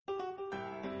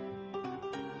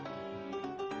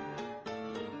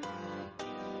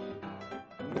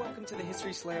Welcome to the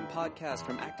History Slam podcast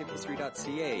from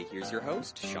ActiveHistory.ca. Here's your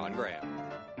host, Sean Graham.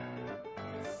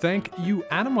 Thank you,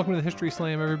 Adam. Welcome to the History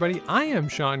Slam, everybody. I am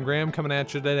Sean Graham coming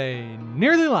at you today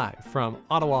nearly live from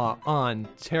Ottawa,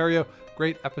 Ontario.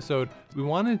 Great episode. We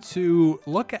wanted to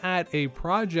look at a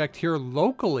project here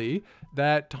locally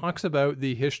that talks about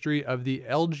the history of the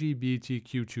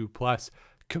LGBTQ2+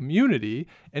 community,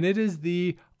 and it is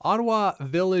the Ottawa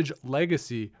Village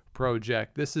Legacy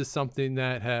Project. This is something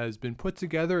that has been put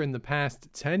together in the past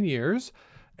 10 years,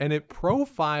 and it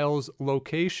profiles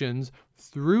locations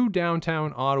through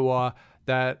downtown Ottawa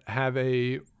that have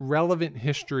a relevant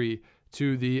history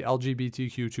to the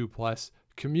LGBTQ2+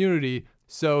 community.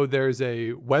 So there's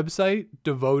a website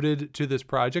devoted to this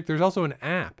project. There's also an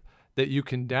app that you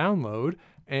can download,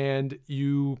 and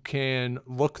you can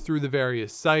look through the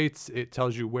various sites. It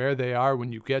tells you where they are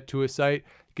when you get to a site,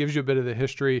 gives you a bit of the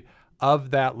history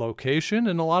of that location,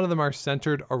 and a lot of them are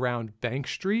centered around Bank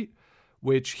Street,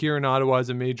 which here in Ottawa is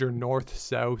a major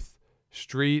north-south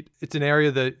street. It's an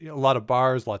area that a lot of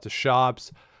bars, lots of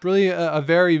shops, really a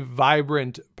very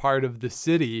vibrant part of the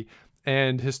city,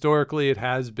 and historically it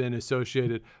has been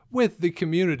associated with the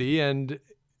community. And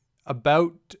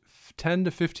about 10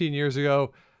 to 15 years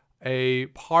ago, a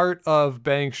part of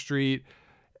Bank Street,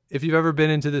 if you've ever been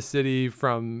into the city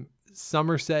from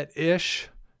Somerset-ish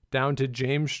down to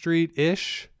James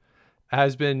Street-ish,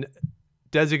 has been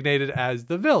designated as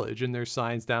the Village. And there's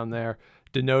signs down there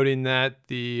denoting that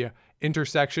the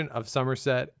intersection of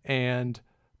Somerset and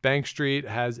Bank Street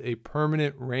has a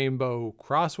permanent rainbow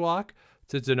crosswalk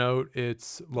to denote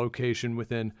its location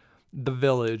within the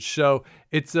Village. So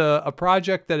it's a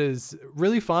project that is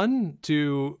really fun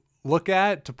to look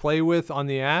at, to play with on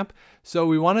the app. So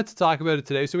we wanted to talk about it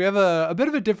today. So we have a bit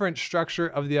of a different structure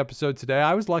of the episode today.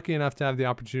 I was lucky enough to have the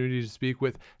opportunity to speak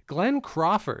with Glenn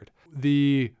Crawford,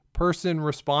 the person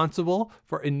responsible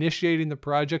for initiating the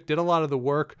project, did a lot of the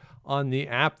work on the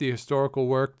app, the historical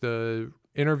work, the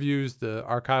interviews, the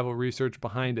archival research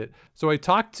behind it. So I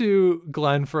talked to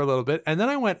Glenn for a little bit, and then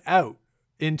I went out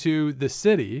into the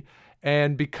city.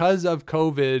 And because of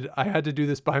COVID, I had to do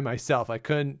this by myself.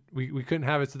 We couldn't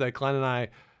have it so that Glenn and I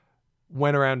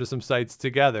went around to some sites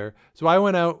together. So I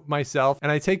went out myself,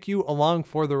 and I take you along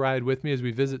for the ride with me as we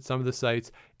visit some of the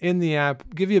sites in the app,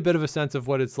 give you a bit of a sense of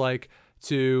what it's like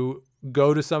to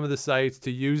go to some of the sites,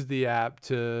 to use the app,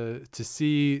 to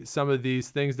see some of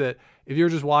these things that if you're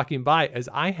just walking by, as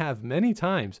I have many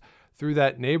times through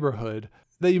that neighborhood,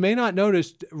 that you may not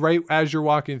notice right as you're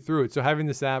walking through it. So having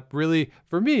this app really,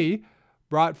 for me,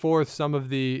 brought forth some of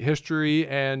the history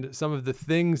and some of the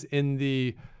things in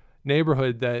the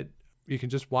neighborhood that you can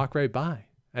just walk right by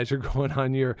as you're going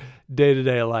on your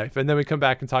day-to-day life. And then we come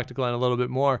back and talk to Glenn a little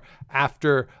bit more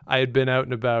after I had been out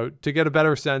and about to get a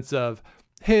better sense of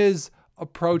his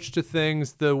approach to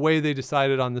things, the way they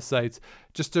decided on the sites,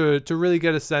 just to really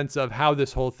get a sense of how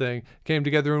this whole thing came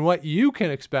together and what you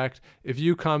can expect if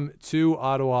you come to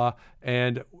Ottawa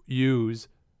and use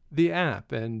the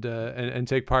app and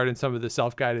take part in some of the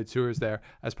self-guided tours there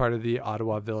as part of the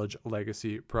Ottawa Village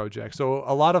Legacy Project. So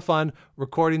a lot of fun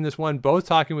recording this one, both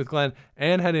talking with Glenn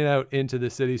and heading out into the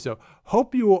city. So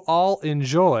hope you will all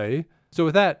enjoy. So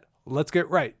with that, let's get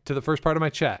right to the first part of my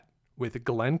chat with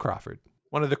Glenn Crawford,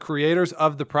 one of the creators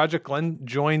of the project. Glenn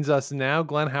joins us now.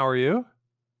 Glenn, how are you?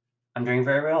 I'm doing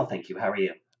very well, thank you. How are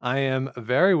you? I am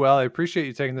very well. I appreciate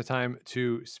you taking the time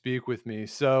to speak with me.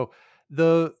 So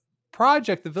the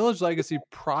project, the Village Legacy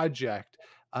Project,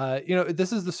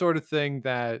 this is the sort of thing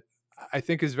that I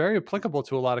think is very applicable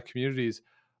to a lot of communities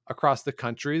across the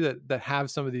country that have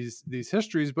some of these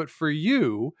histories. But for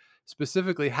you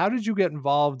specifically, how did you get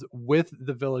involved with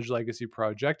the Village Legacy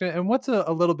Project, and what's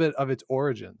a little bit of its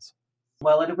origins?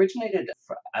 Well, it originated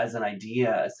as an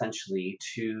idea, essentially,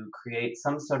 to create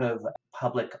some sort of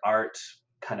public art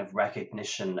kind of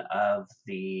recognition of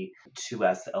the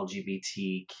 2S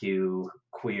LGBTQ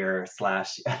queer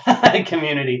 /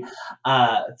 community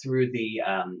through the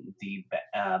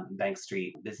Bank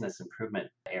Street business improvement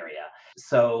area.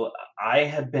 So I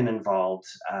had been involved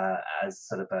as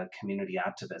sort of a community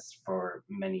activist for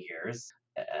many years,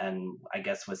 and I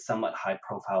guess was somewhat high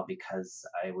profile because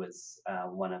I was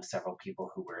one of several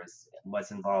people who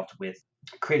was involved with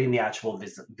creating the actual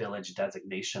village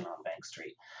designation on Bank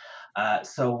Street.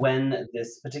 So when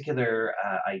this particular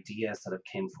idea sort of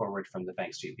came forward from the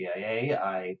Bank Street BIA,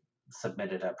 I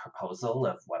submitted a proposal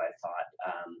of what I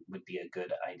thought would be a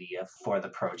good idea for the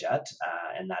project,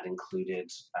 and that included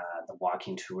the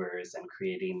walking tours and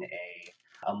creating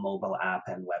a mobile app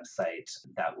and website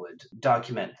that would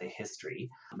document the history.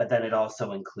 But then it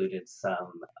also included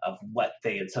some of what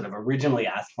they had sort of originally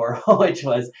asked for, which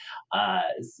was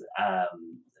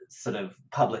sort of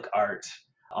public art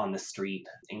on the street,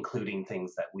 including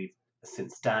things that we've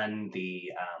since done.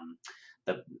 The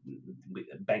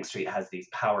Bank Street has these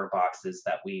power boxes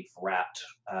that we've wrapped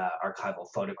archival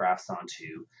photographs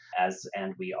onto,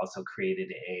 and we also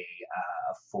created a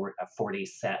 40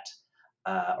 set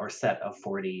of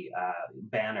 40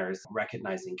 banners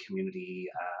recognizing community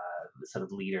sort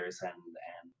of leaders and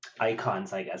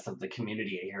icons, I guess, of the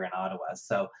community here in Ottawa.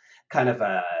 So kind of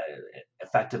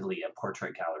effectively a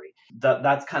portrait gallery.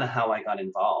 That's kind of how I got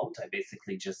involved. I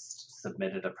basically just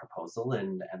submitted a proposal,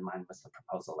 and mine was the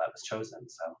proposal that was chosen.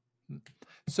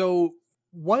 So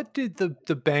what did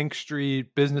the Bank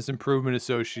Street Business Improvement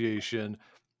Association,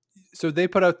 so they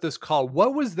put out this call.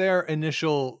 What was their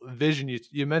initial vision?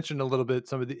 You mentioned a little bit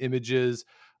some of the images,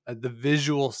 the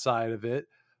visual side of it,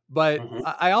 but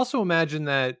Mhm. I also imagine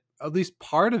that at least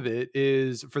part of it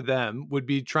is for them would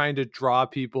be trying to draw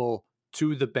people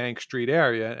to the Bank Street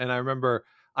area. And I remember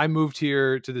I moved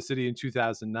here to the city in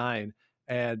 2009,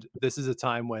 and this is a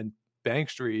time when Bank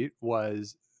Street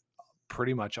was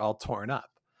pretty much all torn up,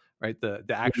 right? The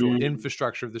actual Mhm.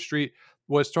 infrastructure of the street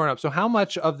was torn up. So how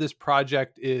much of this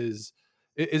project is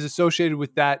associated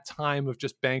with that time of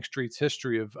just Bank Street's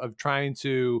history of trying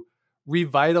to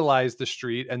revitalize the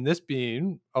street, and this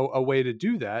being a way to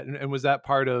do that? And was that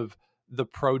part of the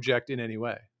project in any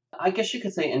way? I guess you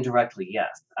could say indirectly,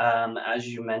 yes. As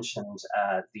you mentioned,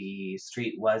 the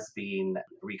street was being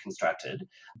reconstructed,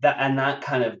 that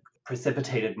kind of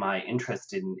precipitated my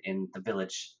interest in the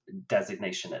village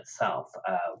designation itself,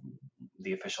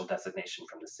 the official designation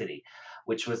from the city,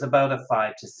 which was about a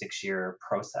 5 to 6 year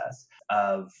process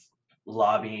of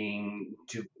lobbying,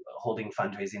 holding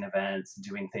fundraising events,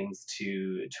 doing things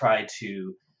to try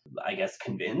to, I guess,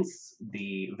 convince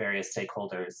the various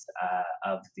stakeholders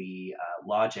of the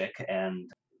logic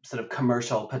and sort of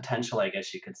commercial potential, I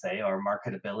guess you could say, or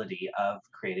marketability of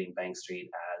creating Bank Street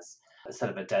as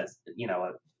sort of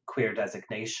a queer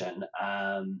designation.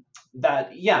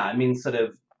 That, yeah, I mean, sort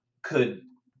of could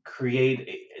create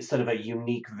sort of a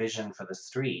unique vision for the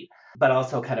street, but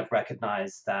also kind of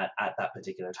recognize that at that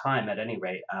particular time, at any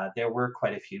rate, there were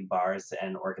quite a few bars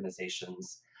and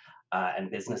organizations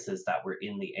and businesses that were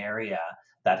in the area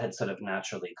that had sort of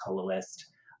naturally coalesced.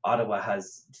 Ottawa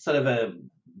has sort of a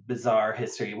bizarre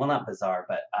history. Well, not bizarre,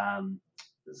 but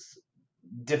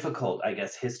difficult, I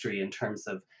guess, history in terms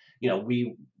of,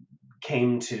 we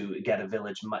came to get a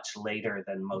village much later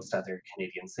than most other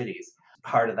Canadian cities.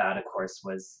 Part of that, of course,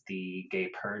 was the gay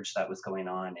purge that was going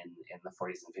on in the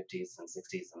 40s and 50s and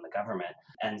 60s in the government,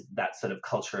 and that sort of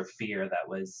culture of fear that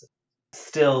was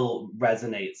still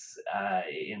resonates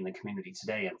in the community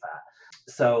today, in fact.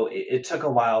 So it took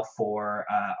a while for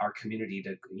our community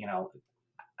to,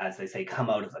 as they say, come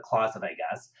out of the closet, I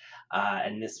guess.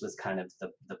 And this was kind of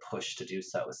the push to do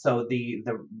so. So the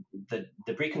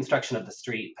reconstruction of the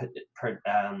street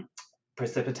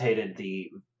precipitated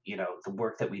the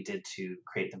work that we did to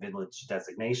create the village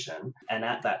designation. And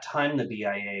at that time, the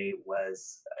BIA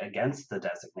was against the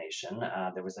designation.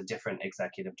 There was a different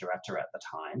executive director at the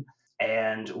time.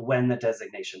 And when the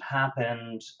designation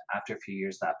happened, after a few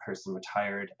years, that person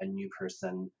retired. A new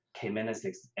person came in as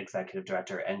the executive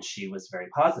director, and she was very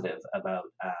positive about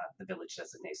the village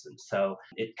designation. So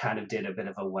it kind of did a bit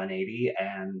of a 180,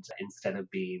 and instead of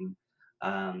being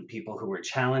people who were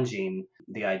challenging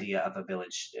the idea of a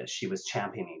village, she was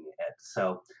championing it.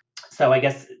 So I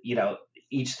guess,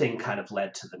 each thing kind of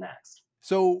led to the next.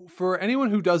 So for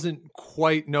anyone who doesn't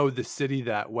quite know the city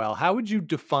that well, how would you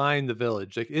define the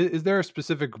village? Like, is there a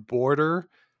specific border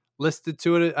listed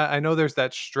to it? I know there's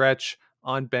that stretch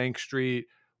on Bank Street,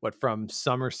 from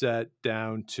Somerset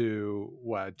down to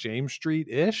James Street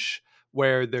ish,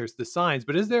 where there's the signs.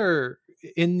 But is there,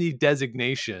 in the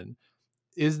designation,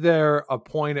 is there a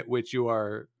point at which you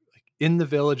are like in the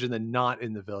village and then not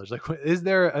in the village? Like, is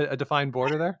there a defined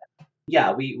border there?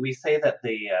 Yeah, we say that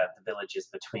the village is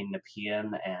between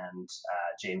Nepean and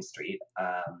James Street,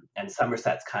 and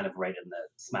Somerset's kind of right in the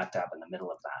smack dab in the middle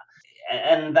of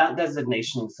that. And that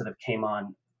designation sort of came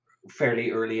on fairly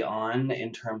early on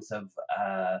in terms of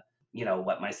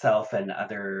what myself and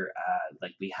other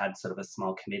we had sort of a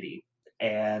small committee,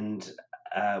 and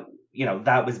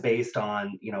that was based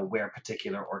on where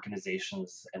particular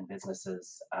organizations and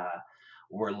businesses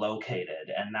were located,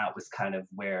 and that was kind of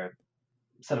where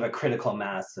sort of a critical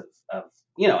mass of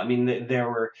there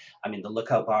were, the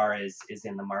Lookout Bar is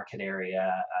in the market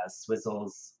area,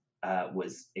 Swizzles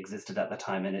was existed at the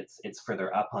time, and it's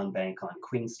further up on Bank on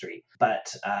Queen Street.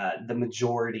 But the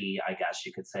majority, I guess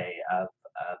you could say, of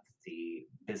the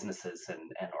businesses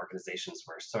and organizations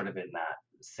were sort of in that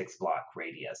 6 block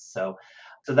radius. So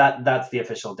that's the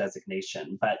official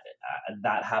designation. But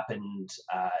that happened.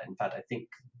 In fact, I think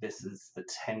this is the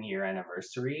 10-year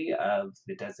anniversary of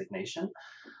the designation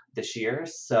this year.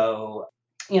 So,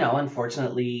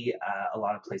 unfortunately, a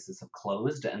lot of places have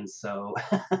closed, and so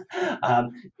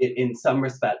in some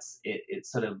respects, it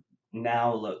sort of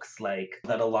now looks like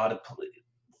that a lot of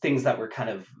things that were kind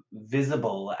of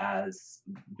visible as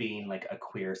being like a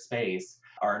queer space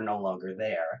are no longer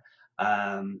there.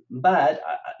 But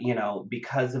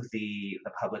because of the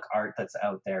public art that's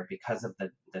out there, because of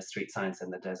the street signs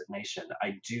and the designation,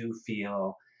 I do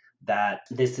feel that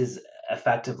this is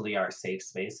effectively our safe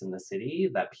space in the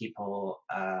city, that people,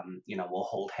 will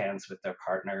hold hands with their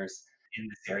partners in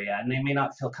this area, and they may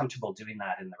not feel comfortable doing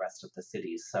that in the rest of the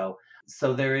city. So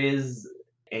there is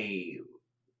a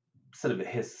sort of a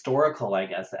historical, I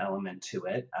guess, element to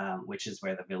it, which is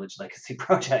where the Village Legacy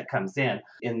Project comes in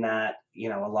that,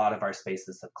 a lot of our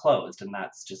spaces have closed, and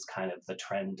that's just kind of the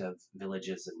trend of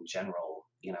villages in general,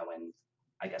 in,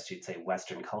 I guess you'd say,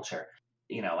 Western culture,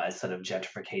 as sort of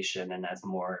gentrification and as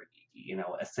more,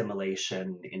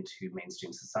 assimilation into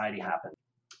mainstream society happens.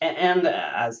 And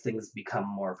as things become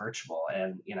more virtual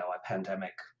and, a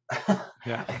pandemic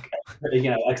Yeah.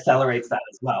 accelerates that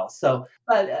as well. So,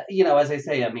 but as I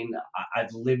say, I mean,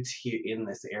 I've lived here in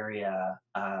this area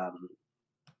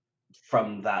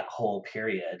from that whole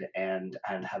period and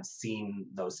have seen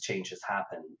those changes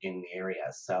happen in the area.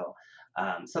 So,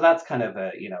 so that's kind of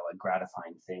a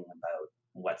gratifying thing about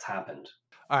what's happened.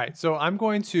 All right, so I'm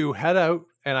going to head out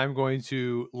and I'm going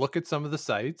to look at some of the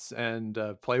sites and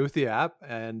play with the app,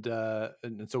 and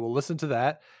so we'll listen to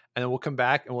that, and then we'll come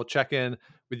back and we'll check in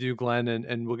with you, Glenn,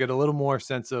 and we'll get a little more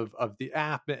sense of the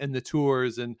app and the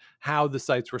tours and how the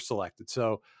sites were selected.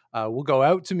 So we'll go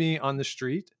out to me on the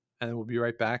street, and then we'll be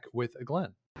right back with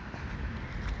Glenn.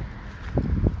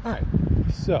 All right,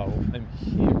 so I'm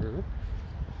here,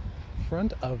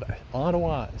 front of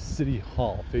Ottawa City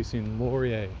Hall, facing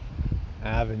Laurier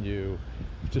Avenue.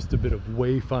 Just a bit of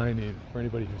wayfinding for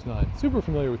anybody who's not super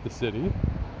familiar with the city.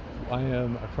 I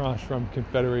am across from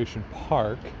Confederation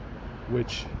Park,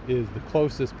 which is the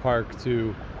closest park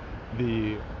to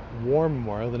the War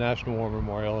Memorial, the National War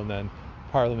Memorial, and then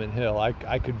Parliament Hill.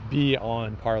 I could be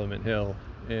on Parliament Hill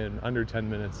in under 10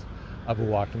 minutes of a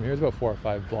walk from here. It's about 4 or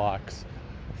 5 blocks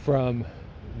from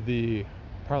the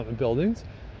Parliament buildings,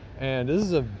 and this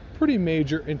is a pretty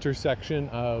major intersection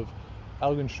of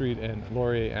Elgin Street and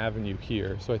Laurier Avenue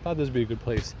here. So I thought this would be a good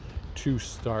place to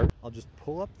start. I'll just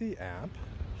pull up the app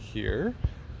here,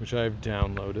 which I've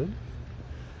downloaded,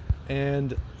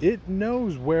 and it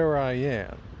knows where I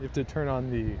am. You have to turn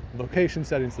on the location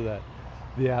settings so that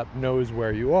the app knows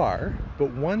where you are.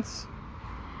 But once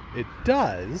it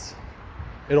does,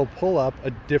 it'll pull up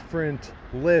a different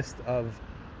list of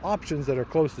options that are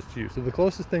closest to you. So the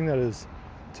closest thing that is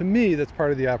to me that's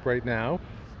part of the app right now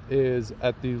is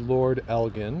at the Lord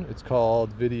Elgin. It's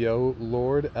called Video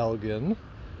Lord Elgin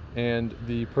and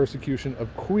the Persecution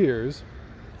of Queers.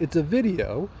 It's a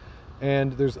video,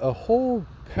 and there's a whole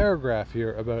paragraph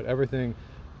here about everything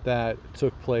that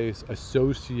took place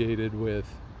associated with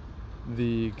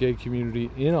the gay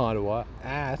community in Ottawa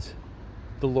at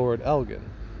the Lord Elgin.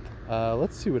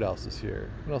 Let's see what else is here.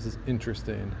 What else is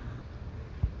interesting?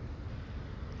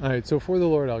 All right, so for the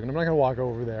Lord Elgin, I'm not going to walk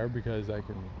over there because I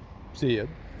can see it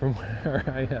from where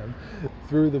I am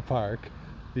through the park,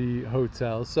 the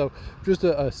hotel. So just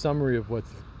a summary of what's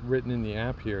written in the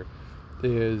app here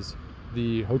is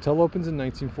the hotel opens in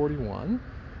 1941,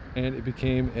 and it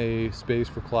became a space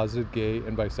for closeted gay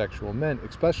and bisexual men,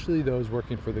 especially those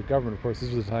working for the government. Of course,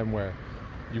 this was a time where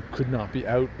you could not be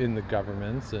out in the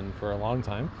governments, and for a long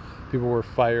time people were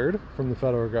fired from the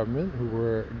federal government who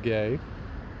were gay.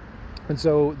 And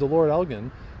so the Lord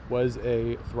Elgin was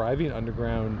a thriving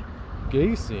underground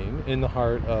gay scene in the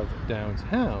heart of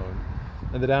downtown,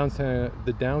 and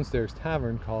the downstairs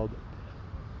tavern called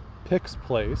Pick's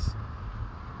Place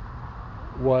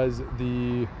was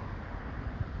an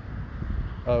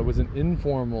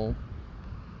informal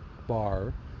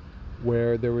bar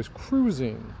where there was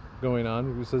cruising going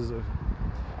on,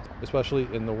 especially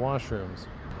in the washrooms.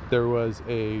 There was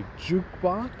a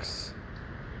jukebox,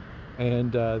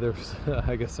 and there was,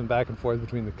 I guess, some back and forth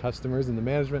between the customers and the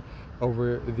management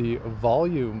over the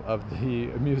volume of the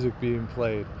music being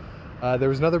played. There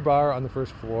was another bar on the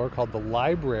first floor called the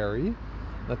Library.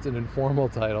 That's an informal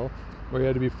title, where you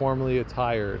had to be formally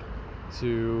attired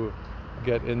to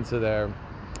get into there.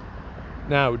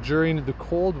 Now, during the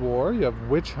Cold War, you have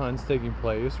witch hunts taking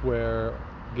place where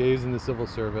gays in the civil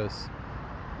service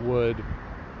would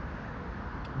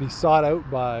be sought out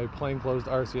by plainclothes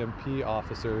RCMP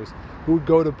officers who would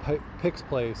go to Pick's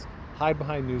place, hide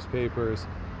behind newspapers,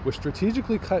 with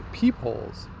strategically cut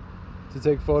peepholes to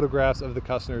take photographs of the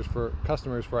customers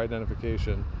for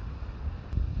identification.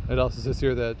 It also says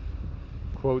here that,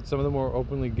 quote, some of the more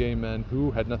openly gay men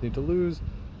who had nothing to lose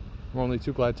were only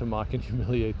too glad to mock and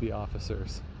humiliate the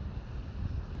officers.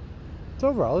 So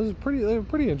overall, this is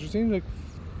pretty interesting. Like,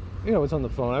 you know, it's on the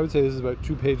phone. I would say this is about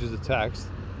 2 pages of text,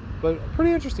 but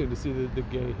pretty interesting to see the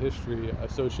gay history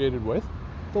associated with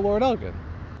the Lord Elgin.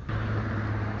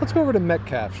 Let's go over to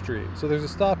Metcalfe Street. So there's a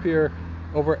stop here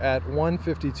over at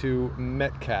 152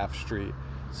 Metcalfe Street.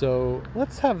 So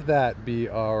let's have that be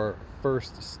our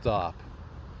first stop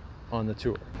on the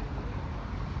tour.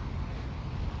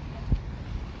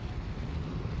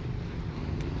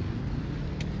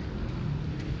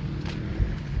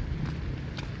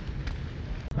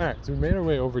 Alright, so we made our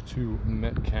way over to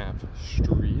Metcalfe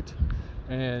Street,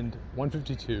 and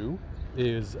 152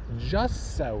 is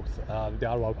just south of the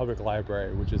Ottawa Public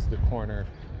Library, which is the corner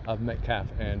of Metcalfe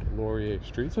and Laurier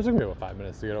Street. So it took me about 5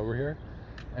 minutes to get over here.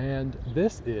 And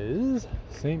this is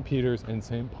St. Peter's and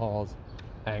St. Paul's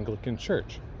Anglican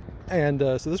Church. And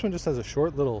so this one just has a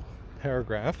short little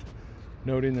paragraph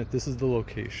noting that this is the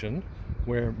location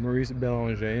where Maurice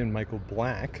Bélanger and Michael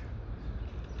Black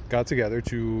got together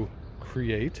to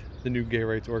create the new gay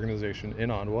rights organization in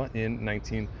Ottawa in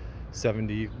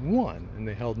 1971. And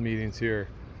they held meetings here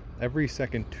every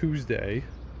second Tuesday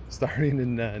starting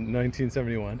in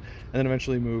 1971, and then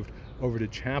eventually moved over to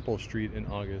Chapel Street in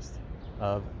August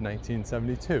of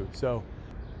 1972. So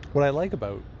what I like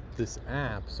about this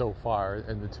app so far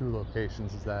and the 2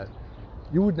 locations is that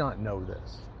you would not know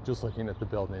this just looking at the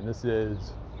building. This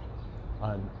is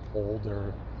an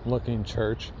older looking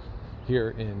church here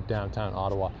in downtown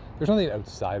Ottawa. There's nothing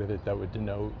outside of it that would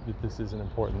denote that this is an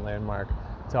important landmark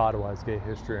to Ottawa's gay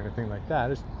history or anything like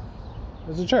that.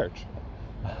 It's a church.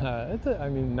 It's a,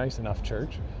 nice enough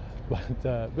church,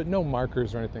 but no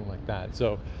markers or anything like that.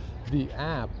 So the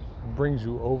app brings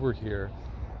you over here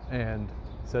and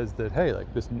says that, hey,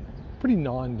 like this pretty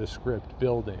nondescript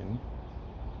building,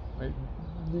 right?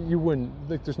 You wouldn't,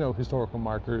 like, there's no historical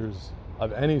markers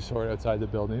of any sort outside the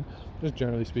building, just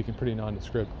generally speaking pretty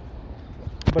nondescript.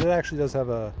 But it actually does have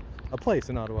a place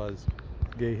in Ottawa's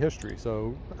gay history.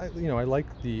 So, I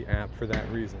like the app for that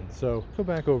reason. So go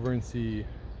back over and see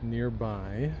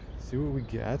nearby, see what we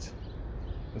get.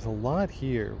 There's a lot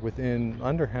here within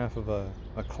under half of a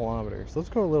kilometer. So let's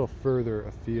go a little further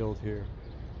afield here.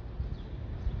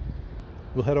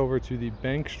 We'll head over to the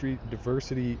Bank Street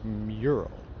Diversity Mural.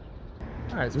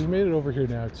 All right, so we made it over here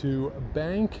now to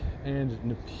Bank and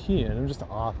Nepean. I'm just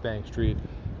off Bank Street.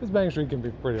 This Bank Street can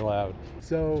be pretty loud.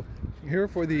 So here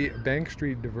for the Bank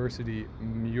Street Diversity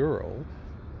Mural,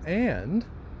 and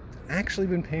actually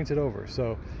been painted over.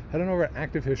 So head on over to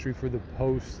Active History for the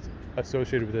post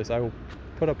associated with this. I will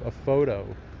put up a photo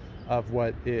of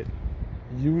what it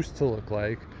used to look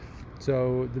like.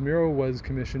 So the mural was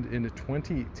commissioned in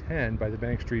 2010 by the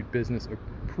Bank Street Business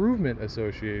Improvement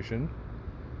Association,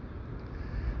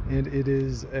 and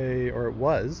it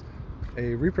was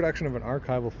a reproduction of an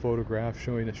archival photograph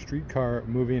showing a streetcar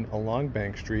moving along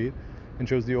Bank Street, and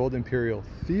shows the old Imperial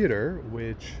Theater,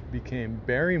 which became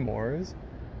Barrymore's,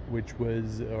 which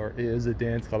was or is a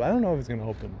dance club. I don't know if it's going to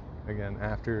open again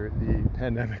after the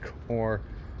pandemic or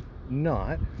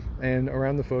not. And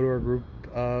around the photo are a group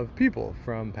of people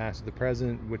from past to the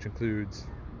present, which includes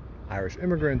Irish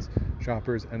immigrants,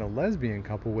 shoppers, and a lesbian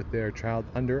couple with their child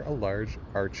under a large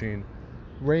arching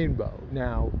rainbow.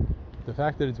 Now, the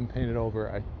fact that it's been painted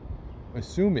over, I'm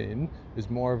assuming, is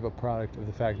more of a product of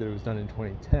the fact that it was done in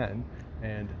 2010,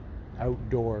 and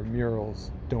outdoor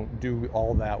murals don't do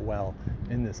all that well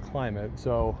in this climate.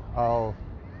 So I'll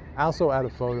also add a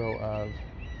photo of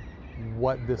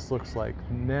what this looks like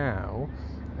now,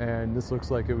 and this looks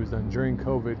like it was done during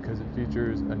COVID because it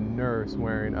features a nurse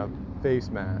wearing a face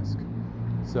mask.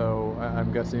 So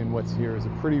I'm guessing what's here is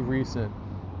a pretty recent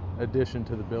addition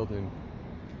to the building.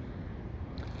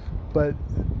 But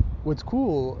what's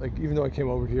cool, like, even though I came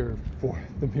over here for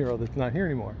the mural that's not here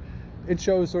anymore, it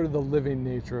shows sort of the living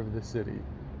nature of the city,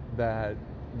 that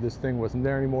this thing wasn't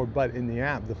there anymore, but in the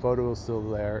app the photo is still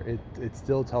there. It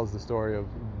still tells the story of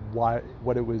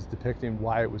what it was depicting,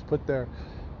 why it was put there.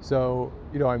 So,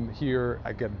 I'm here,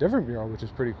 I get a different mural, which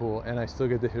is pretty cool, and I still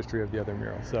get the history of the other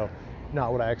mural. So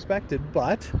not what I expected,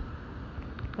 but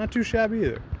not too shabby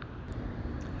either.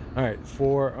 All right,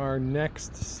 for our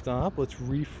next stop, let's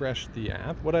refresh the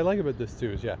app. What I like about this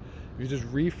too is, if you just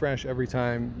refresh every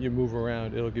time you move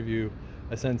around, it'll give you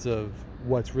a sense of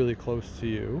what's really close to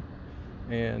you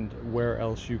and where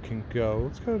else you can go.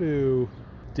 Let's go to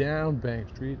down Bank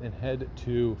Street and head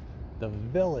to the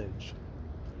Village.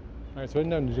 All right, so heading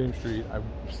down to James Street, I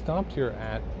stopped here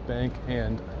at Bank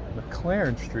and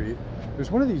McLaren Street.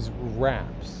 There's one of these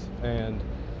wraps, and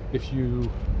if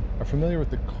you are familiar with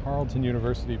the Carleton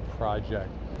University project,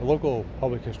 a local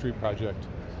public history project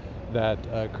that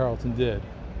Carleton did,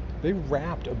 they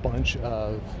wrapped a bunch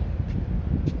of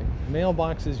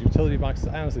mailboxes, utility boxes.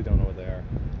 I honestly don't know what they are.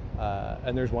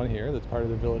 And there's one here that's part of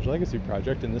the Village Legacy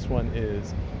Project, and this one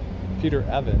is Peter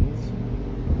Evans,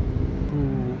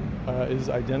 who is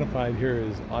identified here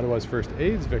as Ottawa's first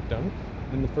AIDS victim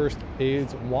in the first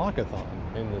AIDS walkathon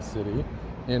in this city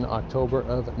in October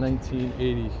of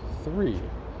 1983.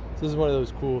 So this is one of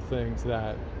those cool things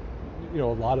that, a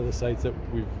lot of the sites that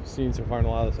we've seen so far, and a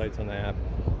lot of the sites on the app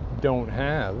don't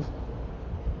have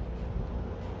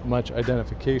much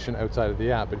identification outside of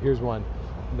the app. But here's one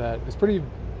that is pretty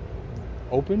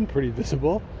open, pretty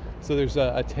visible. So there's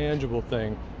a tangible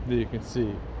thing that you can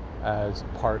see as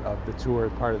part of the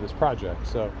tour, part of this project.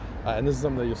 So, and this is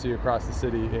something that you'll see across the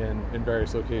city in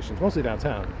various locations, mostly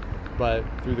downtown, but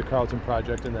through the Carleton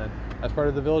Project and then as part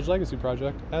of the Village Legacy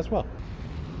Project as well.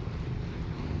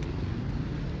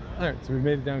 All right, so we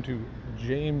made it down to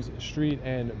James Street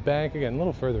and Bank, again, a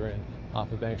little further in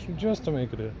off of Bank Street, just to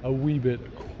make it a wee bit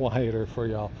quieter for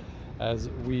y'all as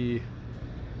we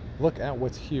look at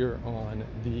what's here on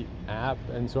the app.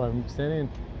 And so I'm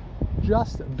standing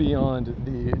just beyond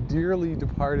the dearly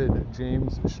departed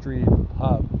James Street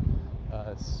pub.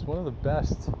 It's one of the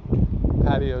best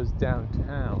patios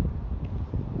downtown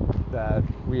that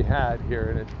we had here,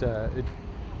 and it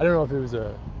I don't know if it was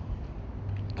a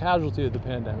casualty of the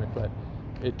pandemic, but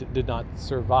it did not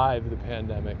survive the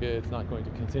pandemic. It's not going to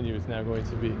continue. It's now going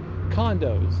to be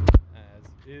condos, as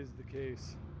is the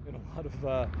case in a lot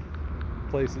of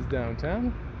places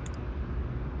downtown.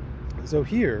 So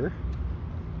here,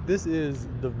 this is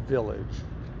the Village,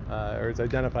 or it's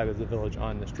identified as the Village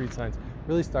on the street signs.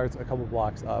 Really starts a couple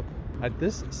blocks up. At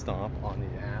this stop on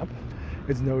the app,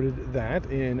 it's noted that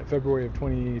in February of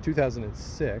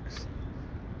 2006,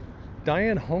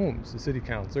 Diane Holmes, the city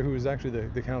councilor, who was actually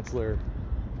the councilor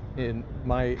in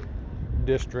my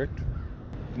district,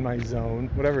 my zone,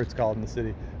 whatever it's called in the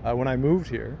city, when I moved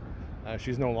here,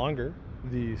 she's no longer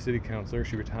the city councilor,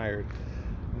 she retired,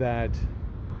 that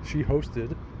she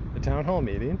hosted a town hall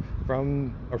meeting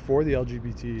for the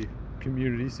LGBT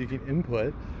community seeking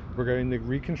input regarding the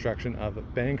reconstruction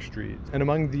of Bank Street. And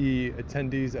among the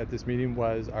attendees at this meeting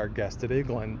was our guest today,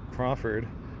 Glenn Crawford,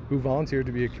 who volunteered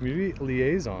to be a community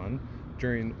liaison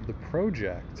during the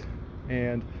project.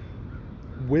 And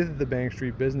with the Bank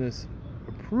Street Business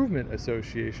Improvement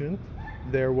Association,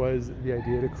 there was the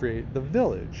idea to create the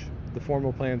Village. The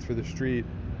formal plans for the street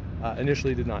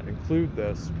initially did not include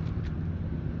this.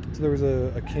 So there was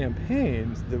a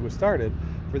campaign that was started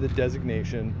for the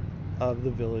designation of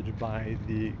the Village by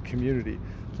the community.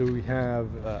 So we have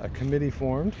a committee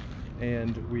formed,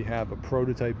 and we have a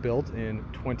prototype built in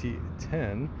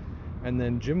 2010, and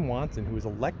then Jim Watson, who was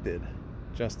elected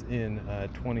just in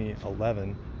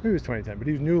 2011, maybe it was 2010, but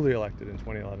he was newly elected in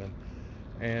 2011,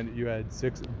 and you had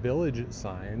 6 village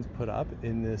signs put up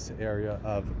in this area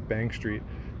of Bank Street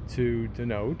to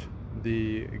denote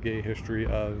the gay history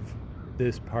of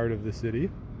this part of the city.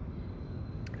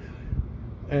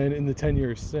 And in the 10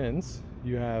 years since,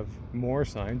 you have more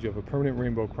signs. You have a permanent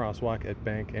rainbow crosswalk at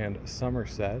Bank and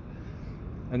Somerset.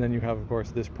 And then you have, of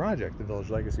course, this project, the Village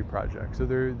Legacy Project. So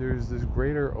there's this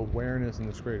greater awareness and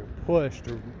this greater push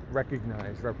to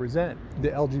represent the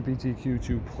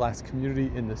LGBTQ2 plus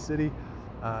community in the city,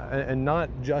 and not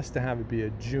just to have it be a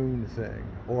June thing,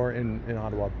 or in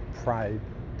Ottawa, Pride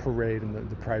Parade and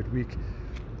the Pride Week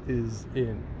is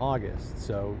in August.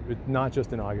 So it's not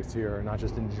just in August here, or not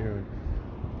just in June.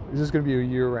 It's just going to be a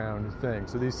year-round thing.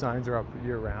 So these signs are up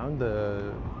year-round.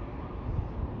 The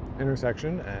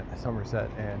intersection at Somerset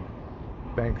and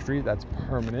Bank Street, that's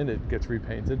permanent. It gets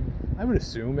repainted, I would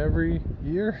assume, every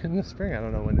year in the spring. I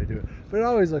don't know when they do it, but it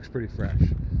always looks pretty fresh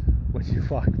when you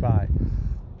walk by.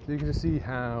 So you can just see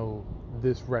how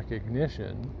this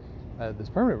recognition, this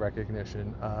permanent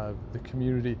recognition of the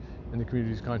community and the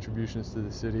community's contributions to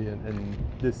the city, and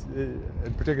this,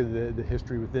 in particular, the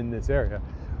history within this area,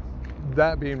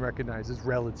 that being recognized is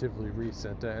relatively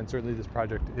recent, and certainly this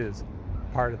project is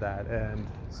part of that. And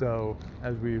so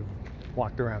as we've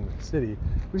walked around the city,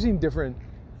 we've seen different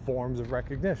forms of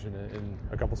recognition. In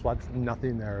a couple spots,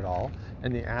 nothing there at all,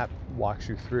 and the app walks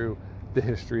you through the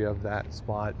history of that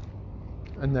spot.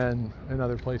 And then in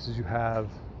other places you have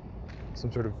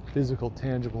some sort of physical,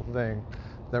 tangible thing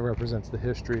that represents the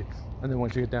history. And then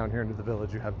once you get down here into the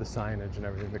village, you have the signage and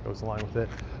everything that goes along with it,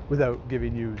 without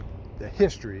giving you the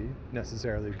history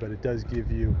necessarily, but it does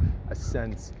give you a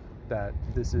sense that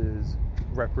this is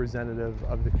representative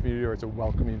of the community, or it's a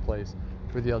welcoming place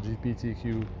for the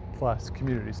LGBTQ plus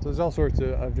community. So there's all sorts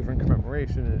of different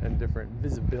commemoration and different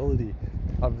visibility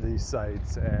of these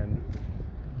sites, and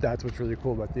that's what's really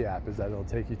cool about the app, is that it'll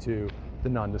take you to the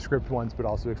nondescript ones, but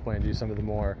also explain to you some of the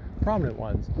more prominent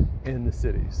ones in the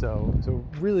city. So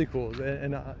really cool.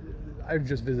 And I've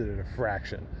just visited a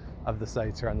fraction of the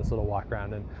sites here on this little walk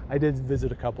around, and I did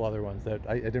visit a couple other ones that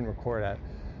I didn't record at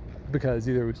because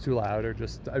either it was too loud or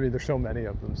just, I mean, there's so many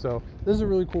of them. So this is a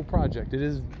really cool project. It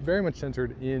is very much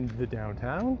centered in the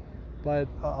downtown, but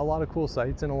a lot of cool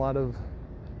sites and a lot of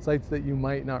sites that you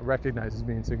might not recognize as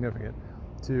being significant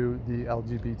to the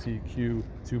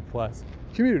LGBTQ2 plus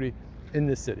community in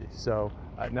this city. So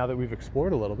now that we've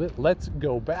explored a little bit, let's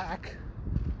go back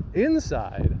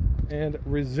inside and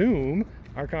resume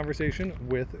our conversation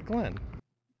with Glenn.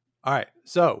 All right,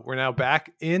 so we're now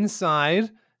back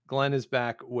inside. Glenn is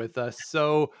back with us.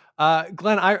 So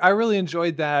Glenn, I really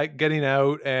enjoyed that, getting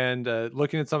out and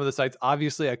looking at some of the sites.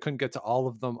 Obviously, I couldn't get to all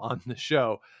of them on the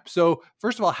show. So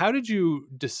first of all, how did you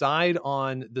decide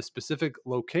on the specific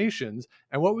locations,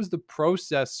 and what was the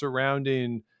process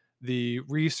surrounding the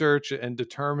research and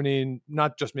determining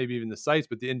not just maybe even the sites,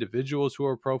 but the individuals who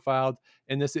are profiled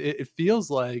in this? It feels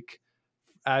like,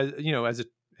 as you know, as a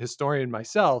historian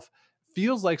myself,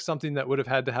 feels like something that would have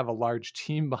had to have a large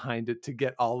team behind it to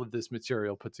get all of this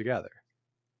material put together.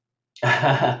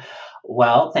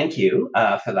 Well, thank you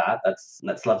for that.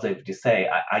 That's lovely of you to say.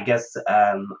 I guess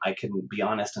I can be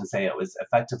honest and say it was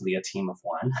effectively a team of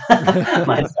one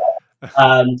myself.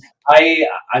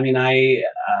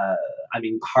 I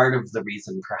mean, part of the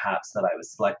reason perhaps that I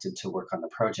was selected to work on the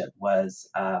project was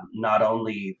not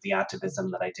only the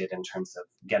activism that I did in terms of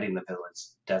getting the village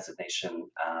designation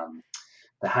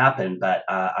to happen, but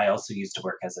I also used to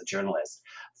work as a journalist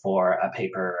for a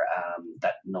paper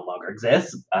that no longer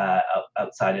exists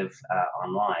outside of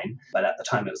online, but at the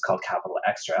time it was called Capital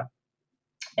Extra.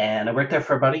 And I worked there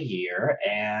for about a year,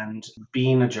 and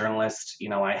being a journalist, you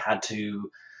know, I had to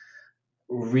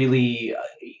really,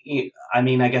 I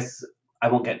mean, I guess I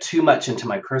won't get too much into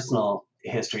my personal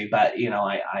history, but you know,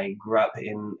 I grew up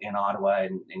in Ottawa,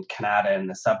 in Canada, in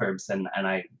the suburbs, and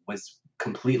I was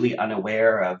completely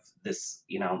unaware of this,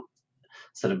 you know,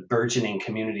 sort of burgeoning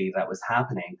community that was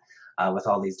happening with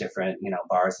all these different, you know,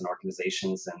 bars and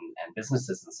organizations and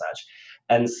businesses and such.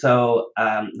 And so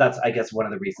that's, I guess, one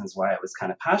of the reasons why I was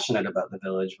kind of passionate about the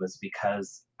village, was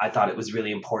because I thought it was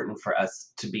really important for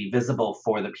us to be visible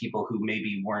for the people who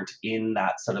maybe weren't in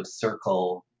that sort of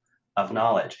circle of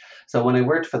knowledge. So when I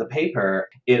worked for the paper,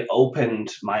 it opened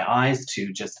my eyes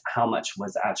to just how much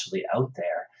was actually out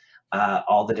there.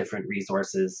 All the different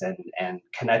resources and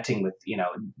connecting with, you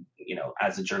know,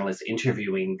 as a journalist,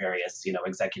 interviewing various, you know,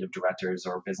 executive directors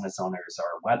or business owners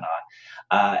or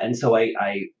whatnot. And so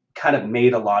I kind of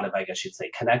made a lot of, I guess you'd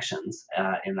say, connections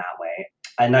in that way.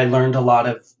 And I learned a lot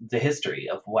of the history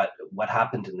of what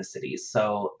happened in the cities.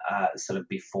 So sort of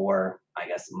before, I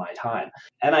guess, my time.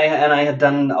 And I had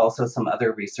done also some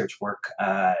other research work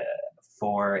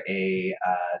for a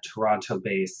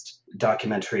Toronto-based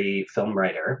documentary film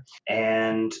writer.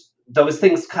 And those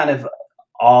things kind of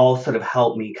all sort of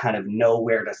helped me kind of know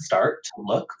where to start to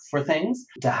look for things,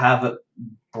 to have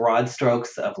broad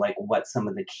strokes of like what some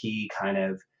of the key kind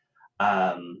of,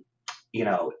 you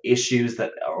know, issues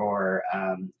that, or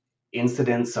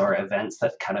incidents or events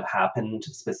that kind of happened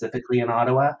specifically in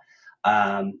Ottawa.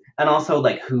 And also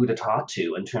like who to talk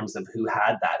to in terms of who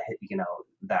had that, you know,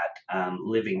 that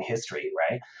living history,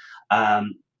 right?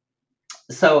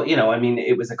 So, you know, I mean,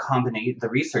 it was a combination, the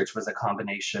research was a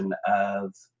combination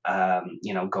of,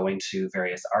 you know, going to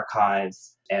various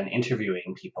archives and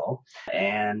interviewing people.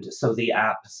 And so the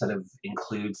app sort of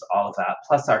includes all of that,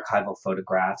 plus archival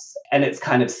photographs. And it's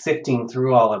kind of sifting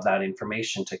through all of that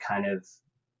information to kind of,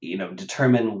 you know,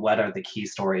 determine what are the key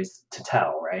stories to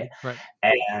tell, right? Right.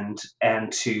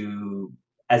 And to,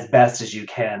 as best as you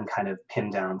can, kind of pin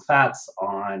down facts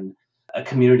on a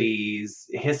community's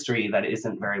history that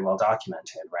isn't very well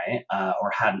documented, right? Or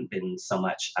hadn't been so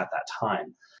much at that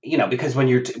time. You know, because when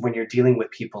you're dealing with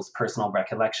people's personal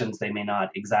recollections, they may not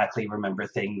exactly remember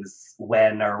things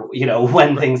when, or you know,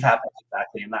 when things happen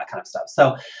exactly, and that kind of stuff.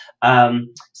 So,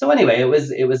 so anyway, it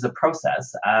was a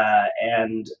process,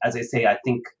 and as I say, I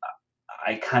think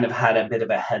I kind of had a bit of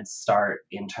a head start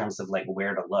in terms of like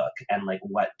where to look and like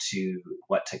what to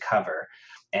cover.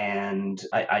 and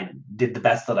I did the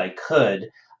best that I could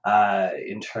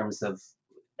in terms of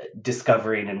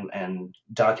discovering and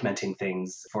documenting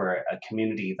things for a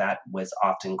community that was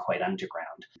often quite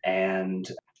underground, and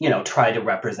try to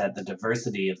represent the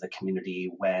diversity of the community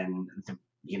when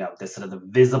the sort of the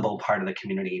visible part of the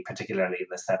community, particularly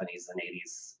the 70s and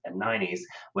 80s and 90s,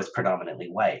 was predominantly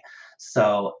white.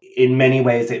 So in many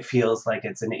ways it feels like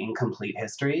it's an incomplete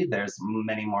history. There's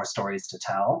many more stories to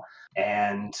tell,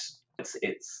 and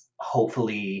it's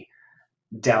hopefully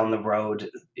down the road,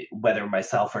 whether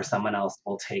myself or someone else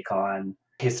will take on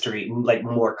history, like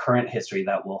more current history,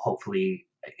 that will hopefully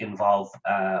involve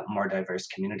more diverse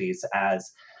communities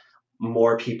as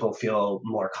more people feel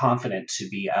more confident to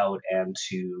be out and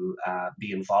to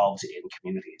be involved in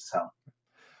communities. So.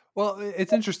 Well,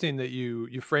 it's interesting that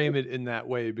you frame it in that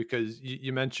way, because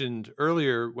you mentioned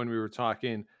earlier when we were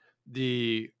talking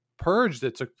the purge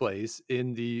that took place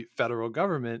in the federal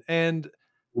government. And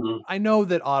Mhm. I know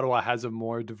that Ottawa has a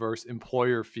more diverse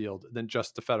employer field than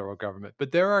just the federal government,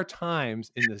 but there are times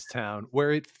in this town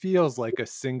where it feels like a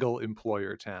single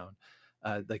employer town.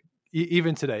 Like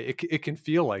even today, it can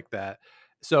feel like that.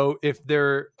 So if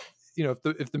there,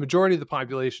 if the majority of the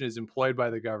population is employed by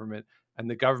the government and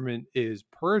the government is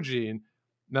purging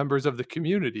members of the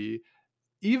community,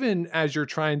 even as you're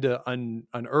trying to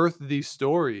unearth these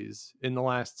stories in the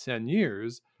last 10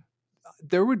 years,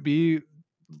 there would be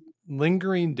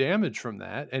lingering damage from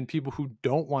that, and people who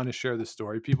don't want to share the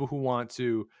story, people who want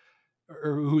to,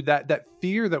 or who that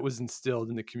fear that was instilled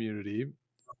in the community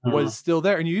was Mhm. still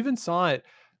there. And you even saw it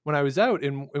when I was out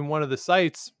in one of the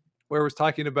sites where it was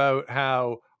talking about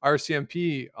how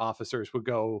RCMP officers would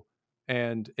go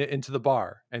and into the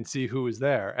bar and see who was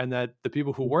there, and that the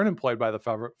people who weren't employed by the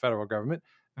federal government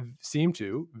seemed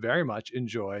to very much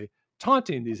enjoy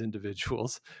taunting these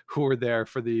individuals who were there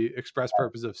for the express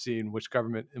purpose of seeing which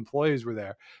government employees were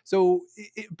there. So,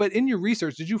 but in your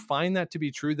research, did you find that to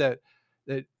be true, that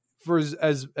for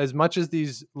as much as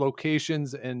these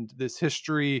locations and this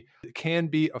history can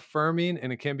be affirming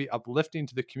and it can be uplifting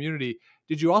to the community,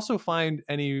 did you also find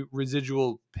any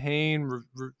residual pain,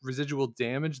 residual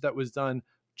damage that was done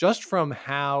just from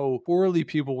how poorly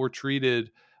people were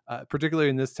treated, particularly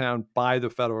in this town, by the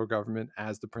federal government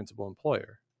as the principal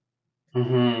employer?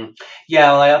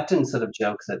 Yeah, well, I often sort of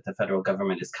joke that the federal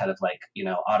government is kind of like,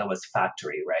 Ottawa's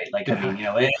factory, right? Like, I mean,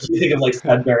 Yeah. if you think of like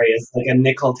Sudbury as like a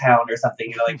nickel town or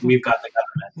something, like we've got the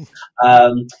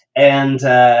government. And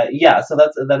yeah, so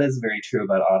that is very true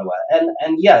about Ottawa.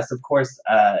 And yes, of course,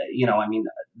 I mean,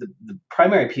 the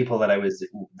primary people that I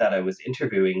was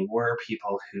interviewing were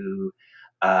people who,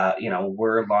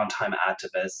 were longtime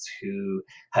activists who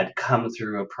had come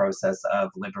through a process of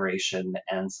liberation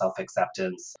and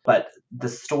self-acceptance. But the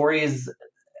stories,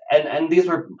 and these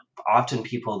were often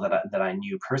people that I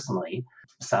knew personally,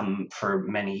 some for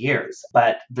many years.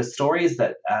 But the stories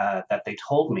that they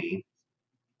told me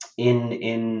in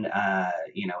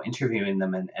interviewing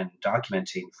them and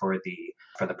documenting for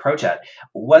the project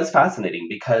was fascinating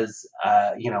because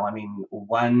I mean,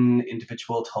 one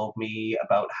individual told me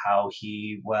about how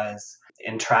he was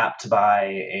entrapped by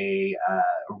a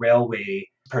railway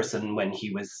person when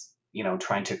he was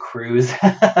trying to cruise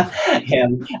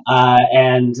him,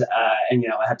 and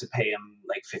I had to pay him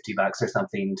like $50 or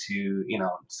something to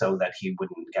so that he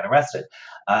wouldn't get arrested.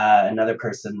 Another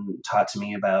person talked to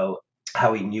me about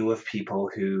how he knew of people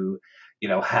who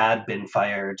had been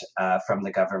fired from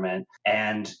the government,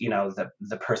 and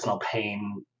the personal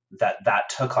pain that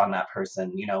took on that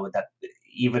person, that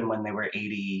even when they were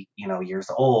 80 years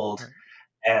old, Right.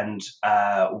 and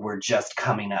were just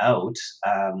coming out,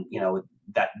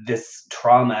 that this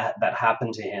trauma that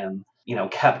happened to him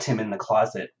kept him in the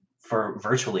closet for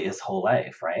virtually his whole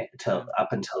life, right, till Yeah.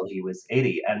 up until he was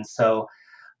 80. And so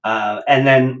and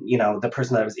then, the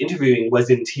person that I was interviewing was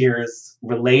in tears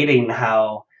relating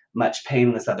how much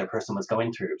pain this other person was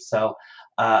going through. So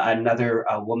another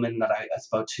woman that I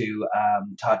spoke to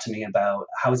talked to me about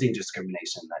housing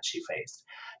discrimination that she faced,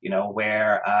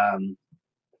 where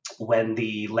when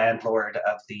the landlord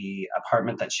of the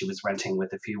apartment that she was renting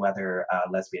with a few other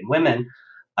lesbian women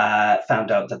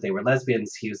found out that they were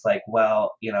lesbians, he was like,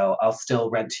 well, I'll still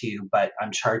rent to you, but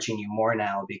I'm charging you more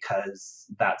now because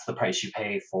that's the price you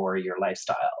pay for your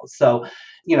lifestyle. So,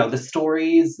 the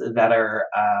stories that are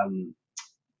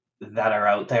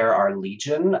out there are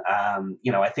legion.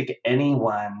 I think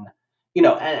anyone,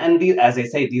 as I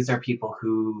say, these are people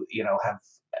who, have,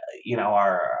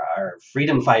 are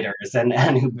freedom fighters and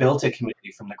who Yeah. built a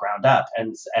community from the ground up,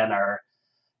 and are,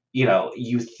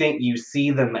 you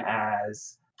see them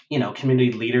as,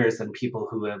 community leaders and people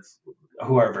who have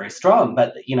who are very strong,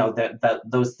 but that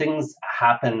those things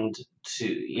happened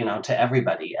to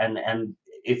everybody, and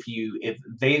if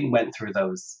they went through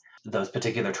those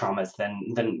particular traumas,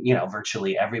 then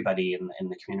virtually everybody in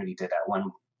the community did at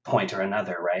one point or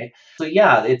another, right? So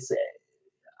yeah,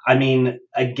 I mean,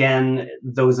 again,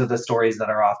 those are the stories that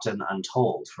are often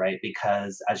untold, right?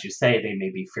 Because, as you say, they may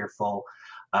be fearful.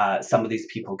 Some of these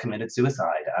people committed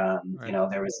suicide. Right.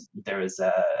 There was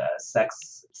a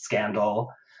sex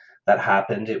scandal that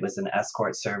happened. It was an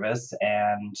escort service,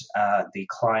 and the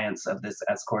clients of this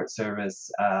escort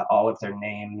service, all of their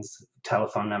names,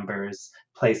 telephone numbers,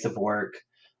 place of work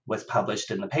was published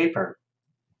in the paper.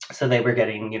 So they were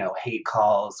getting, hate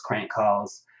calls, crank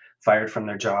calls, fired from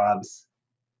their jobs,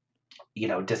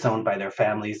 disowned by their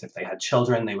families. If they had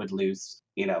children, they would lose,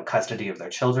 custody of their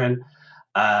children.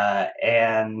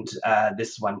 And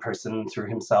this one person threw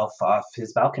himself off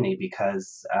his balcony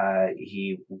because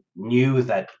he knew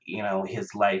that, his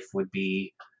life would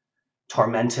be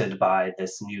tormented by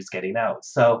this news getting out.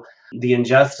 So the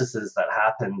injustices that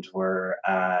happened were,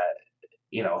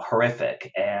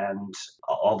 horrific. And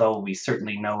although we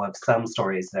certainly know of some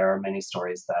stories, there are many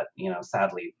stories that,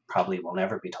 sadly, probably will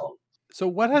never be told. So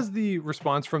what has the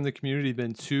response from the community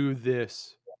been to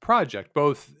this project,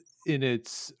 both in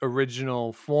its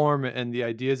original form and the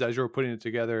ideas as you were putting it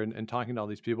together and talking to all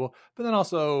these people, but then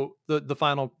also the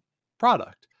final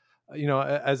product?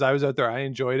 As I was out there, I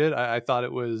enjoyed it. I thought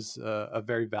it was a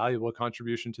very valuable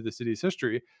contribution to the city's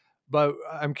history. But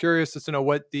I'm curious as to know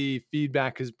what the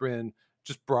feedback has been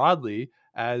just broadly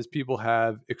as people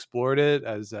have explored it,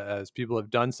 as people have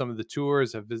done some of the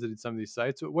tours, have visited some of these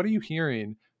sites. What are you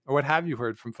hearing, or what have you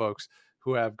heard from folks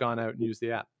who have gone out and used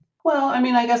the app? Well, I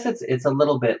mean, I guess it's a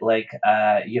little bit like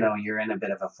you're in a bit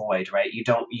of a void, right?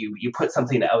 You put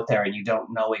something out there and you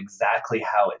don't know exactly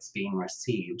how it's being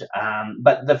received.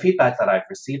 But the feedback that I've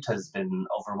received has been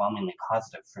overwhelmingly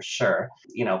positive for sure.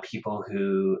 People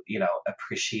who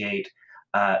appreciate.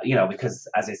 Because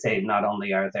as I say, not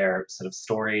only are there sort of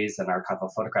stories and archival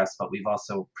photographs, but we've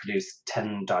also produced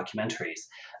 10 documentaries,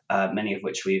 many of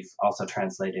which we've also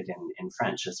translated in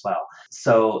French as well.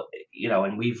 So,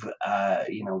 and we've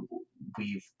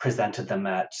presented them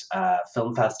at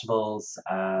film festivals,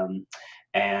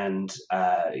 and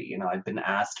I've been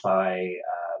asked by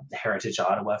Heritage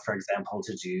Ottawa, for example,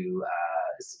 to do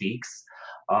speaks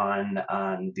on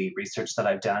the research that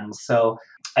I've done. So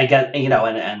I get,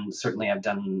 and certainly I've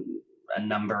done a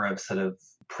number of sort of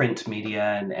print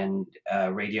media and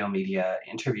radio media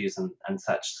interviews and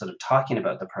such, sort of talking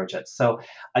about the project. So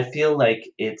I feel like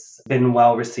it's been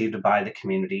well received by the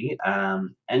community,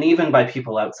 and even by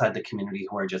people outside the community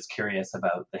who are just curious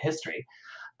about the history.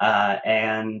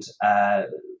 And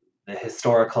the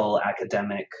historical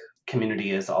academic community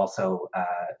has also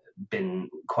been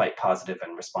quite positive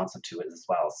and responsive to it as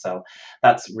well. So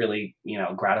that's really,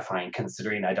 gratifying,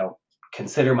 considering I don't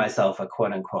consider myself a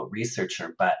quote unquote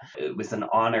researcher, but it was an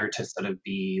honor to sort of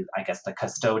be, I guess, the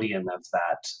custodian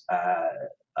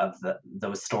of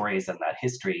those stories and that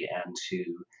history, and to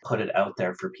put it out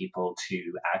there for people to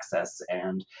access.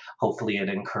 And hopefully it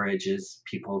encourages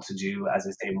people to do, as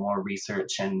I say, more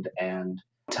research and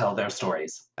tell their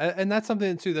stories. And that's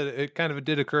something too that it kind of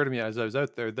did occur to me as I was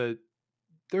out there, that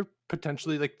they're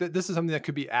potentially like this is something that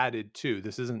could be added to.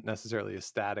 This isn't necessarily a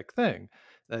static thing.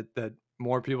 That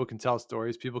more people can tell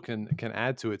stories, people can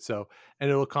add to it. So, and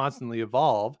it'll constantly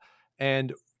evolve.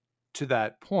 And to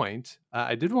that point,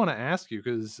 I did want to ask you,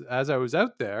 because as I was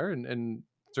out there, and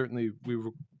certainly we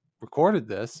recorded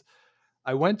this,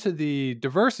 I went to the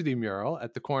diversity mural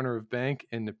at the corner of Bank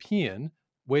and Nepean,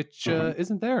 which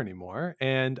isn't there anymore.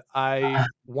 And I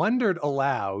wondered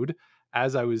aloud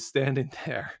as I was standing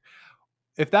there,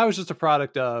 if that was just a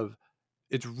product of,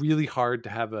 it's really hard to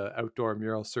have an outdoor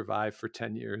mural survive for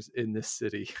 10 years in this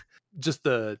city. Just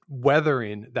the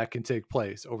weathering that can take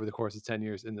place over the course of 10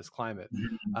 years in this climate.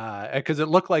 Because it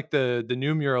looked like the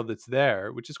new mural that's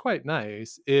there, which is quite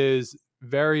nice, is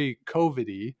very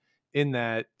COVID-y in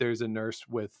that there's a nurse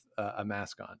with a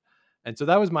mask on. And so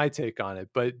that was my take on it.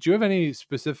 But do you have any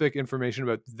specific information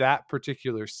about that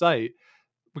particular site?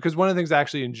 Because one of the things I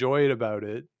actually enjoyed about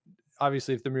it,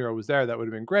 obviously if the mural was there, that would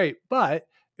have been great, but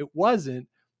it wasn't.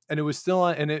 And it was still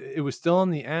on, and it was still on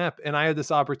the app. And I had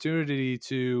this opportunity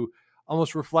to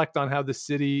almost reflect on how the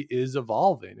city is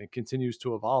evolving and continues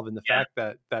to evolve. And the fact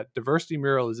that that diversity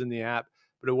mural is in the app,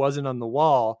 but it wasn't on the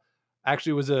wall,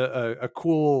 actually was a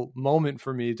cool moment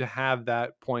for me to have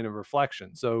that point of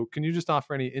reflection. So can you just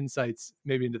offer any insights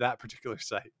maybe into that particular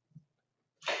site?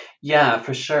 Yeah,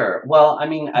 for sure. Well, I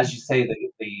mean, as you say,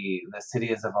 the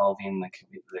city is evolving, the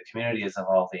community is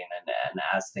evolving, and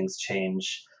as things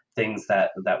change, things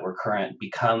that were current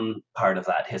become part of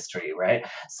that history, right?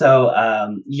 So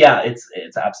yeah,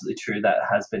 it's absolutely true that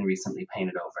has been recently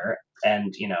painted over,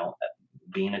 and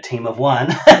being a team of one,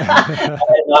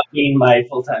 not being my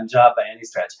full-time job by any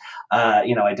stretch,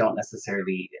 I don't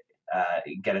necessarily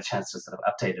get a chance to sort of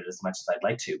update it as much as I'd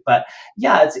like to. But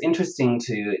yeah, it's interesting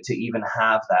to even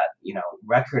have that,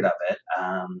 record of it,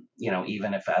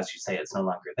 even if, as you say, it's no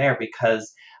longer there,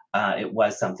 because it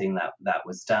was something that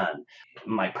was done.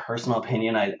 My personal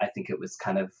opinion, I think it was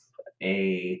kind of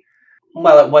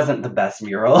well, it wasn't the best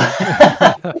mural.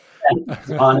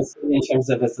 Honestly, in terms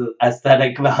of its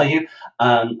aesthetic value,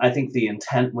 I think the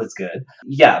intent was good.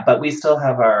 Yeah, but we still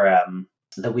have our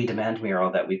the We Demand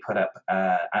mural that we put up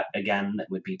again. That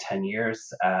would be 10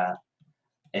 years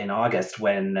in August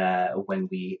when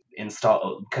we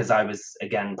installed. Because I was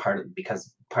again part of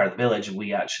the village,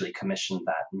 we actually commissioned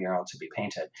that mural to be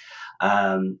painted.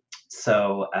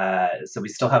 So we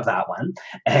still have that one,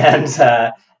 and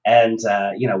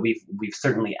we've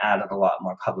certainly added a lot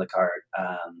more public art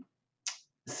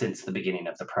since the beginning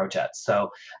of the project. So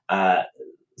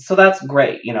that's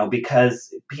great,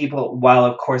 because people, while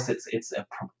of course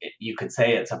you could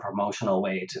say it's a promotional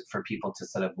way for people to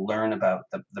sort of learn about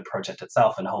the project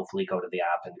itself, and hopefully go to the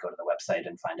app and go to the website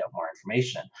and find out more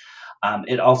information.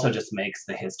 It also just makes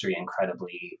the history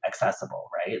incredibly accessible,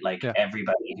 right? Like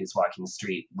everybody who's walking the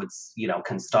street would,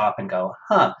 can stop and go,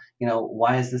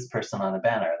 why is this person on a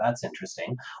banner? That's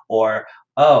interesting. Or,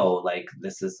 oh, like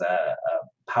this is a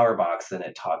power box and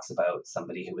it talks about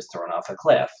somebody who was thrown off a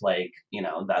cliff. Like,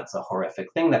 that's a horrific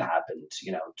thing that happened,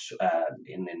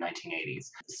 in the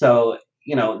 1980s. So,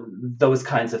 those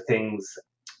kinds of things,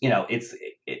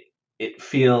 it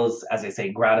feels, as I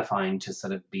say, gratifying to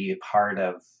sort of be a part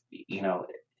of,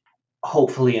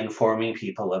 hopefully informing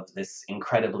people of this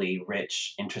incredibly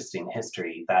rich, interesting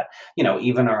history that,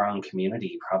 even our own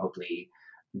community probably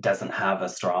doesn't have a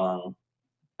strong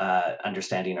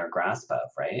understanding or grasp of,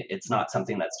 right? It's not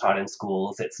something that's taught in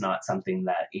schools. It's not something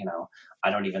that, I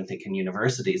don't even think in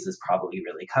universities is probably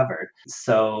really covered.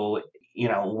 So,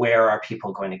 where are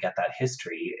people going to get that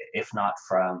history if not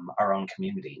from our own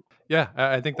community? Yeah,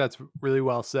 I think that's really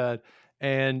well said.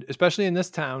 And especially in this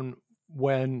town,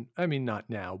 not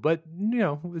now, but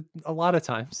a lot of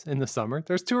times in the summer,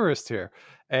 there's tourists here.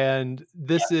 And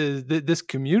this is this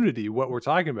community, what we're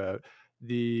talking about,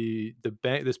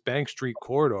 this Bank Street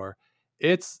corridor,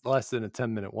 it's less than a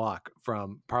 10-minute walk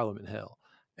from Parliament Hill.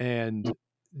 And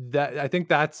that, I think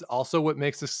that's also what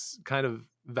makes this kind of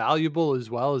valuable as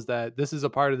well, is that this is a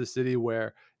part of the city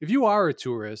where if you are a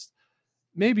tourist,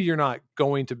 maybe you're not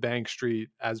going to Bank Street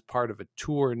as part of a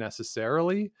tour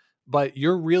necessarily, but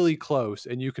you're really close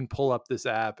and you can pull up this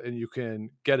app and you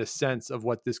can get a sense of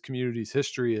what this community's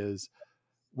history is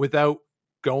without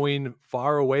going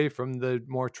far away from the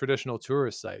more traditional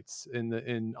tourist sites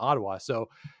in Ottawa. So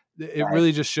it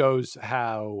really just shows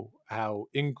how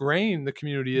ingrained the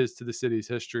community is to the city's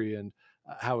history, and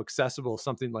how accessible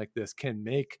something like this can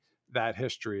make that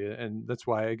history. And that's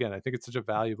why, again, I think it's such a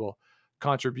valuable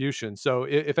contribution. So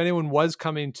if anyone was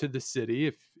coming to the city,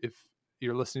 if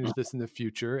you're listening to this in the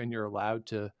future and you're allowed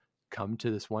to come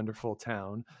to this wonderful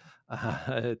town,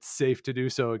 it's safe to do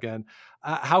so again.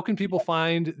 How can people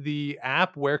find the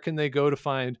app? Where can they go to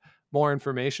find more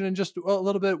information? And just a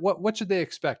little bit, what should they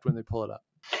expect when they pull it up?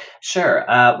 Sure.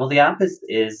 Well, the app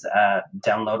is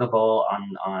downloadable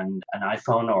on an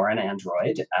iPhone or an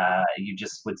Android. You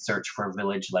just would search for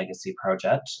Village Legacy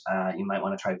Project. You might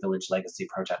want to try Village Legacy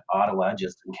Project Ottawa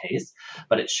just in case,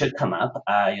 but it should come up.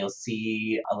 You'll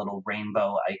see a little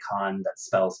rainbow icon that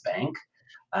spells bank.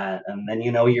 And then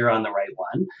you're on the right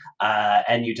one,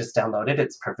 and you just download it.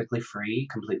 It's perfectly free,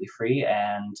 completely free,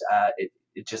 and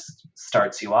it just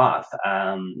starts you off.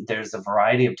 There's a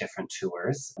variety of different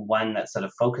tours, one that sort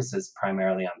of focuses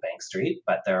primarily on Bank Street,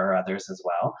 but there are others as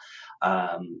well.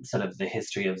 Sort of the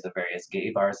history of the various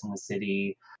gay bars in the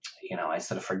city. I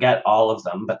sort of forget all of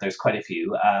them, but there's quite a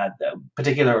few. The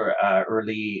particular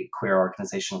early queer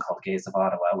organization called Gays of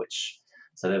Ottawa, which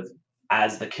sort of,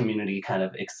 as the community kind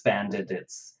of expanded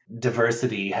its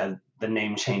diversity, has the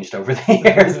name changed over the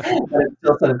years, but it's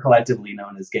still sort of collectively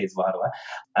known as Gays of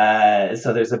Ottawa.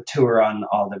 So there's a tour on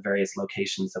all the various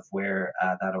locations of where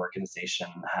that organization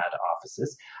had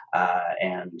offices,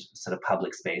 and sort of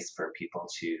public space for people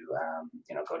to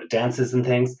go to dances and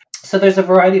things. So there's a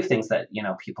variety of things that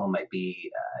people might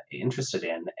be interested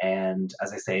in, and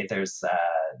as I say, there's a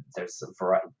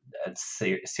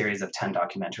series of 10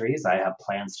 documentaries. I have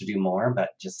plans to do more, but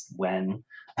just when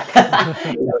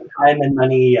time and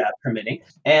money permitting.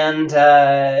 And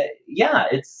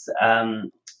it's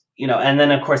And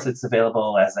then of course it's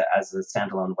available as a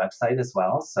standalone website as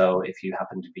well. So if you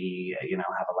happen to be,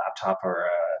 have a laptop or a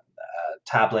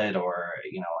tablet, or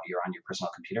you're on your personal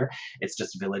computer, it's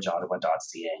just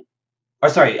villageottawa.ca. Or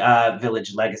sorry,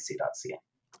 villagelegacy.ca.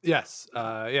 Yes.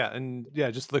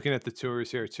 Just looking at the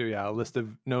tours here too. Yeah. A list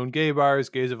of known gay bars,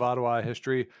 Gays of Ottawa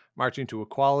history, Marching to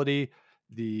Equality,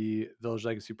 the Village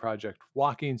Legacy Project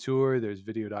walking tour. There's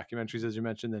video documentaries, as you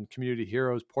mentioned, then Community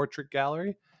Heroes Portrait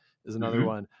Gallery is another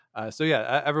one.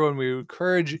 Everyone, we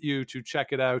encourage you to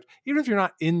check it out. Even if you're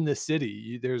not in the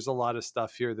city, there's a lot of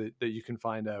stuff here that you can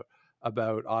find out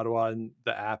about Ottawa, and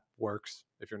the app works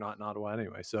if you're not in Ottawa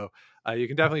anyway. So you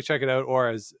can definitely check it out, or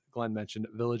as Glenn mentioned,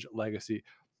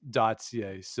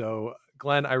 villagelegacy.ca. So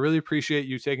Glenn, I really appreciate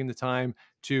you taking the time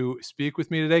to speak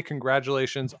with me today.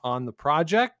 Congratulations on the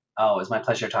project. Oh, it was my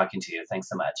pleasure talking to you. Thanks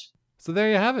so much. So there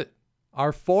you have it.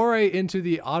 Our foray into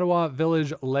the Ottawa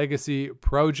Village Legacy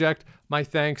Project. My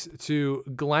thanks to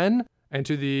Glenn and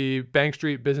to the Bank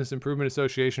Street Business Improvement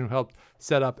Association who helped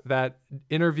set up that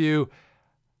interview.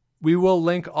 We will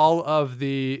link all of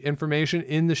the information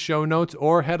in the show notes,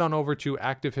 or head on over to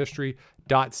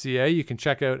activehistory.ca. You can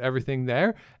check out everything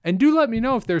there. And do let me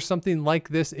know if there's something like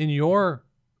this in your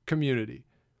community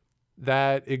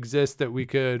that exists that we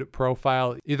could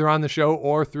profile either on the show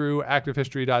or through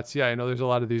activehistory.ca. I know there's a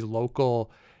lot of these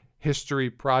local history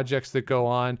projects that go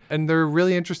on, and they're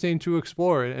really interesting to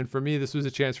explore. And for me, this was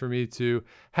a chance for me to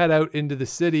head out into the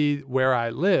city where I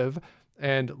live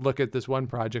and look at this one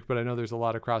project, but I know there's a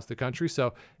lot across the country.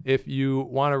 So if you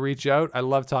want to reach out, I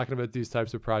love talking about these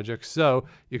types of projects. So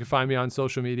you can find me on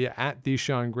social media at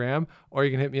 @TheSeanGraham, or you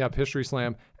can hit me up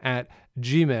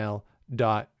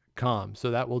historyslam@gmail.com. So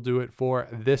that will do it for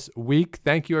this week.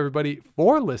 Thank you, everybody,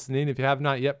 for listening. If you have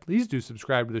not yet, please do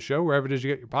subscribe to the show wherever it is you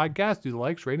get your podcast. Do the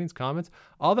likes, ratings, comments,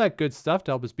 all that good stuff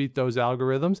to help us beat those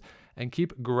algorithms and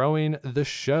keep growing the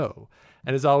show.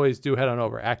 And as always, do head on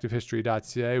over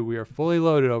activehistory.ca. We are fully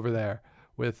loaded over there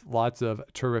with lots of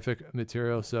terrific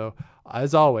material. So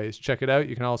as always, check it out.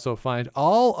 You can also find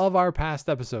all of our past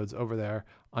episodes over there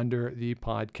under the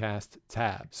podcast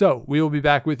tab. So we will be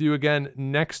back with you again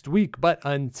next week. But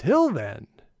until then,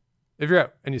 if you're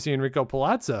out and you see Enrico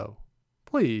Palazzo,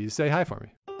 please say hi for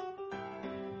me.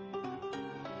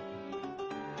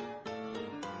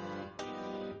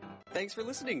 Thanks for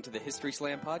listening to the History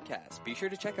Slam podcast. Be sure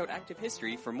to check out Active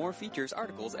History for more features,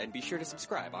 articles, and be sure to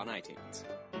subscribe on iTunes.